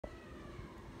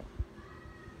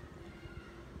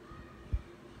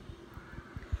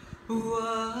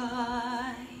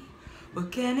Why? Why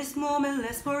can this moment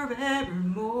last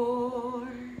forevermore?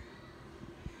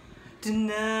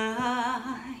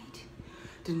 Tonight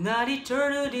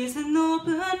eternity is an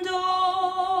open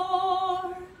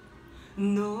door.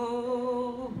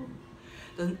 No,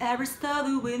 don't ever stop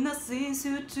doing the things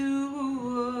you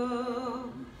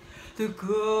do. To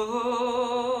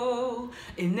go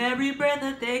in every breath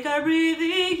I take, I breathe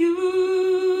in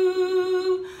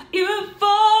you. Euphoria,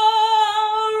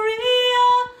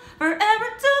 forever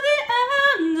to the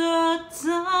end of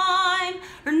time.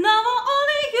 For now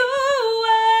only you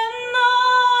and I.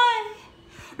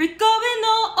 We're going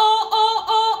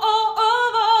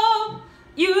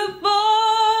Euphoria,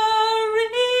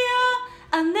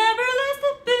 I never lose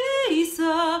the peace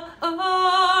of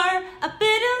heart. I've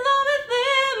been in love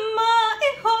within my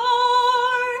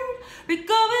heart. We're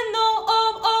going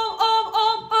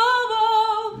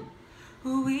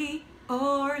we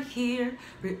are here.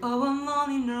 We're all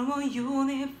alone in our own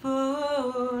universe.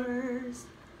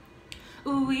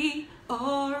 We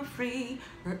are free,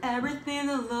 where everything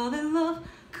and love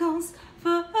comes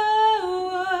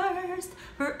first.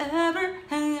 Forever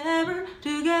and ever,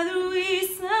 together we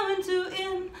soar into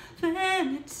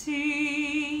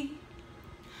infinity.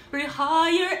 We're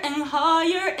higher and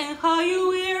higher and higher,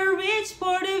 we'll reach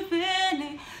for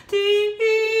divinity.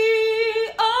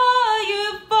 Euphoria,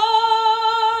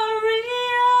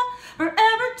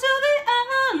 forever to the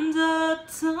end of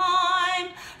time.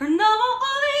 For now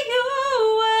only you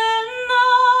and I.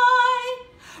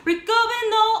 We're going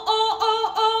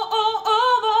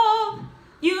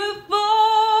Euphoria,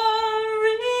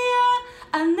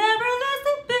 I never lose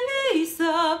the peace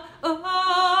of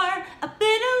heart. I've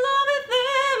been in love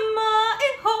within my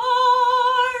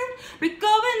heart. We're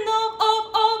going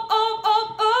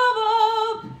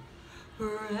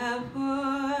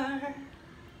forever.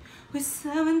 We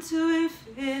soar into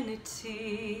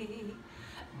infinity.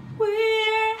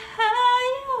 We're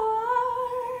higher.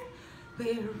 We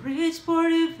reach for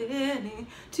divinity.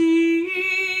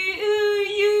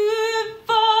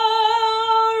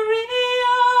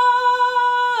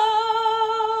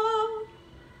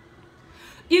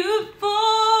 Euphoria,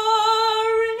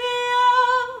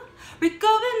 we're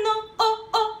going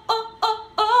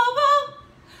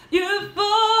Euphoria,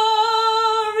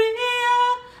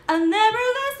 I never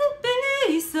lose the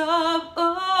peace of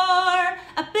heart.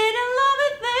 I've been in love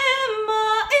within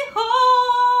my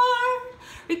heart.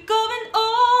 We're going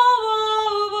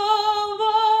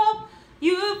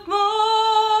Euphoria.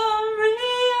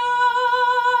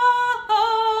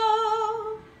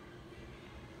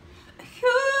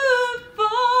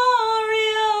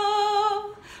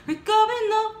 We're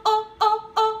going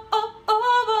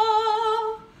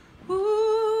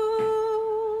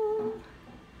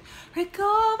we're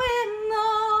going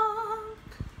up.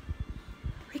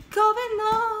 We're going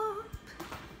up.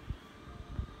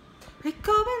 We're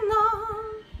going up.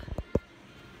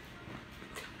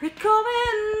 We're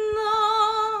going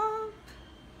up.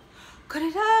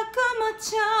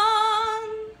 거리라까마찬.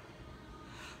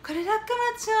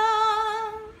 거리라까마찬.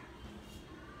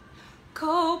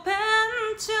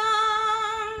 고벤찬.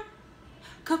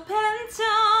 고벤찬.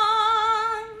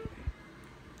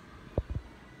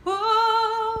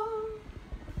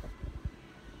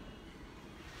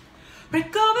 We're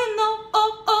going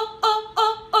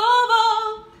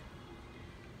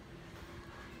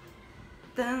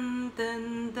dun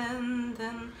dun dun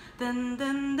dun dun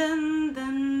dun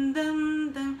dun dun dun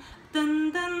dun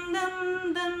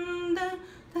dun dun dun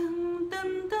dun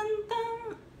dun dun dun.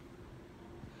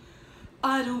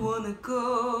 I don't wanna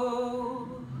go,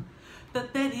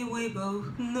 but baby we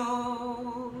both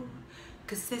know,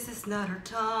 'cause this is not our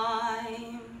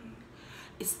time.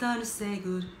 It's time to say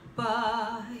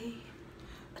goodbye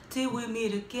till we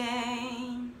meet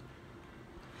again,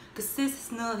 'cause this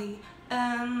is not the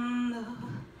end.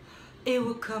 It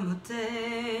will come a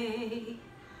day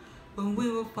when we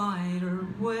will find our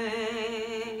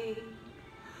way.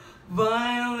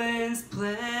 Violins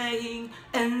playing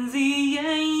and the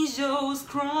angels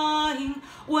crying.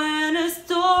 When the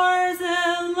stars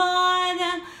align,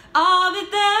 and I'll be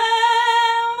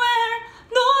there where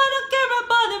no one will care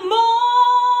about it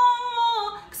more.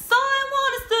 'Cause all I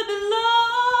want is to be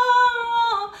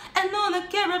loved, and all I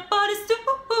care about is you.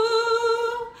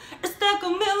 It's stuck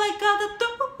on me like I do.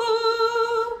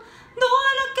 No, I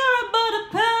don't care about the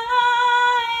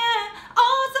pain.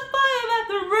 All it's about you at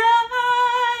the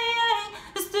rain.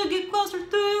 It's to get closer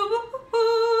to you.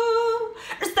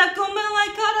 It's stuck on me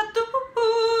like I do.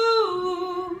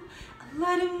 I'm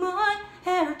letting my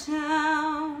hair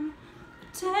down,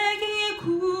 taking it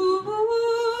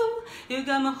cool. You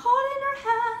got my heart in your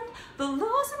hand, but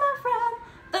losing my friend.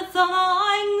 that's all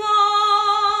I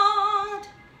got.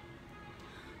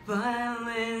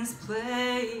 Violins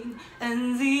playing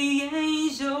and the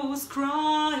angels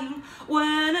crying.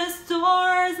 When the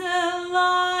stars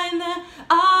align, then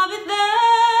I'll be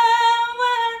there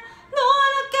where no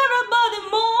one will care about it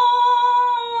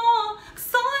more.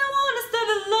 'Cause all I want is to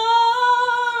be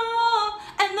loved,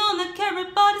 and all I care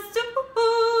about is you.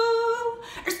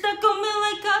 It's stuck on me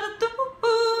like I do.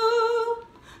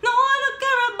 No one will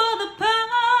care about the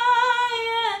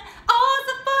pain. All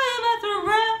the fire that the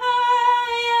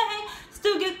rain.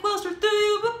 Still get closer to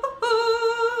you.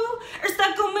 It's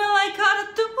stuck on me like I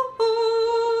do.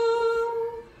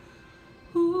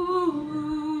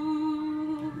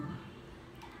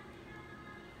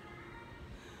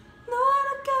 No, I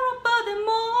don't care about it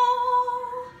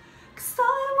more. 'Cause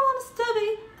all I want is to be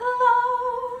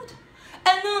loved,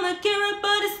 and all I care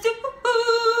about is you.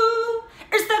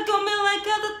 It's stuck on me like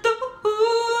I do.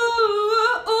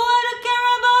 I don't care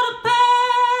about the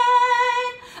pain.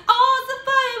 All the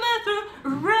fire went through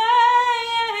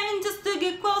rain just to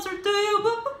get closer to you.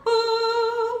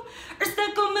 It's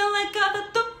stuck on me like I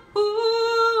do.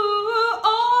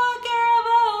 All I care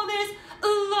about is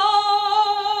love.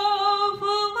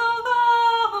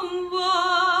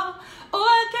 All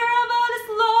I care about is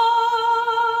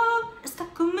love. It's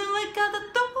stuck on me like I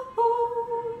do.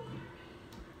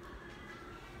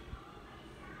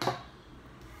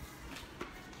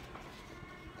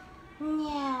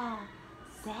 Yeah,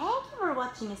 thank you for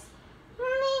watching this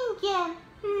ningen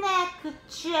neko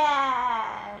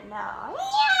channel.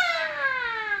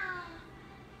 Yeah!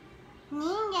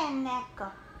 Ningen neko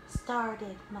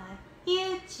started my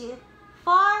YouTube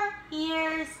 4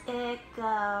 years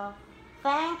ago.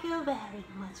 Thank you very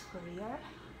much for your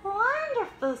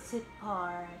wonderful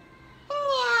support.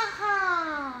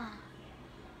 Yeah!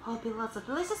 Hope you lots of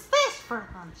delicious fish for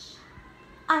lunch.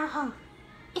 I'm hungry.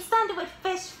 It's time to eat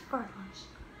fish for lunch.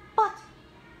 But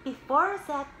before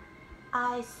that,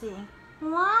 I sing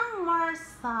one more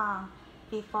song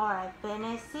before I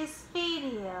finish this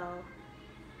video.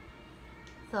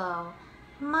 So,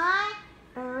 my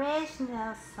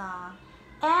original song,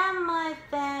 and my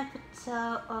fan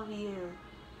photo of you.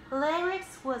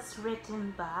 Lyrics was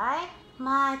written by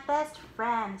my best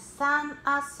friend San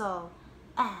Aso,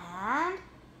 and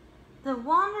the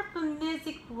wonderful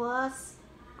music was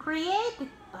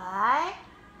created by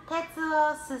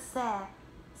Tetsuo Suse.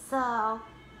 So,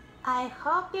 I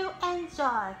hope you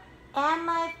enjoy and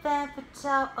my fan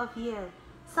photo of you.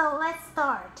 So let's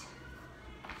start.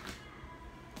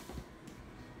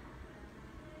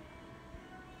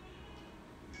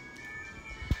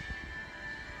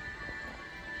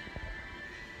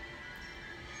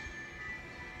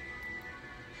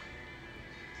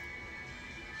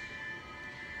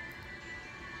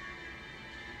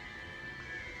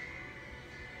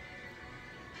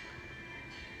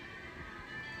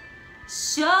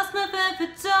 Just my fan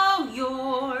photo,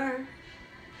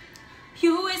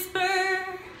 you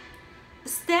whisper,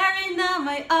 staring at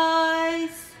my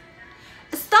eyes.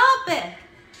 Stop it!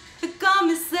 You got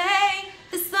me saying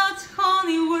such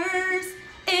honey words,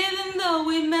 even though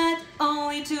we met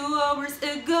only 2 hours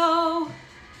ago.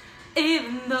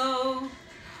 Even though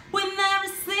we never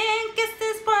seen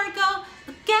kisses sparkle,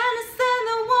 but can I say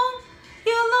the one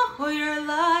you love for your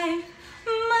life?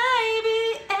 Maybe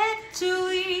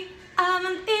actually I'm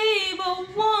an evil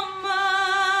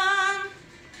woman.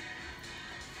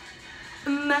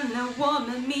 Man and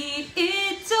woman meet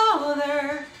each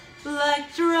other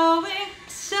like drawing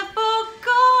shuffle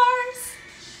cards.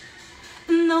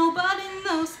 Nobody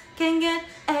knows can get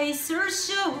ace or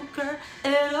joker.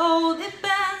 It all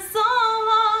depends on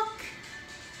luck.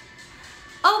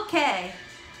 Okay,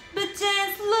 but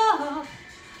just love.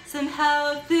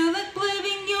 Somehow I feel like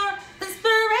living your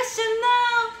inspiration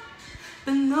now,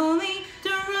 but no need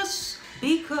to rush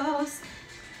because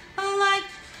like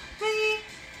me,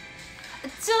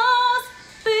 just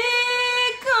be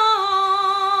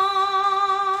gone.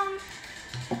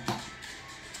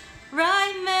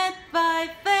 Right met by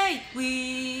fate,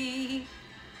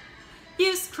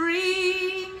 you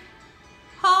scream,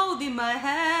 holding my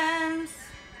hands.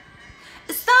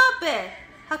 Stop it!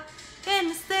 How can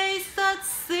you say such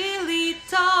silly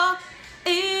talk?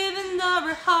 Even though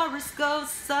our horoscope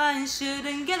signs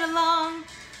shouldn't get along.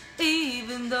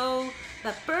 Even though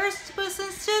that first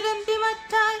person shouldn't be my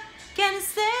type. Can you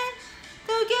stand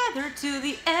together to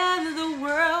the end of the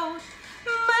world?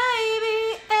 Maybe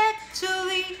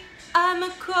actually I'm a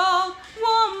cold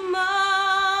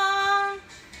woman.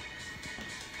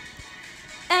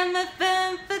 And the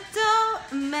femme fatale,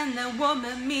 man and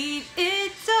woman meet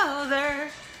each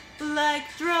other like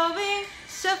drawing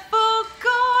shuffle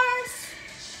cards.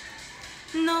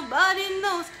 nobody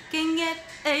knows can get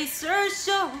a search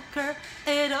joker.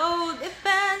 It all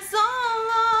depends on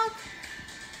luck.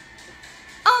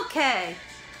 Okay,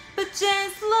 but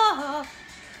just love.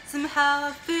 Somehow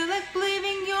I feel like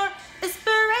believing your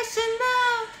inspiration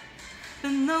now.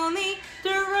 But no need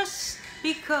to rush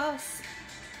because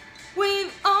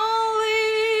we've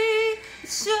only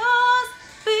just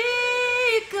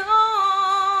begun.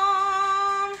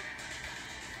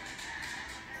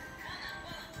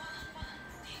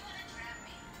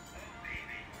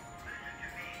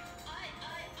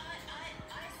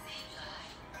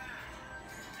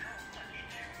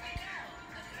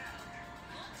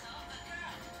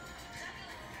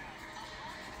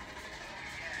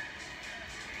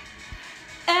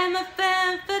 I'm a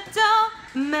fan fatal.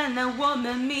 Man and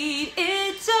woman meet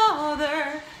each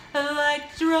other like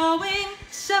drawing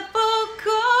shuffle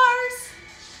cards.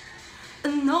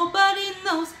 And nobody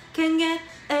knows can get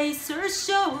a search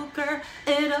joker.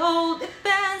 It all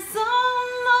depends on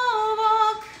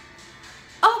luck.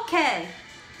 Okay,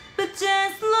 but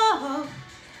just love.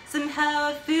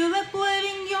 Somehow I feel like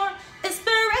believing your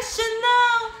inspiration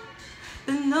now.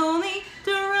 But no need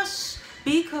to rush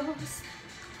because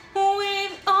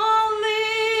we've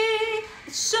only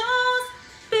just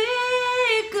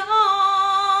begun.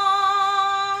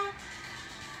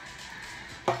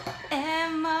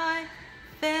 Am I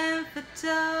fan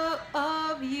fatal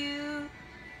of you?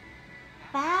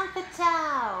 Fan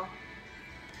fatal.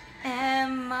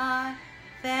 Am I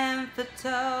fan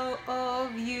fatal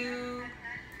of you?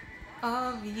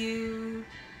 Of you?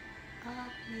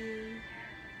 Of you?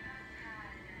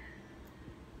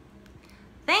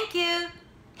 Thank you.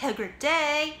 Have a great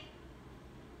day.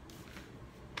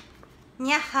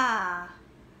 Nyaha.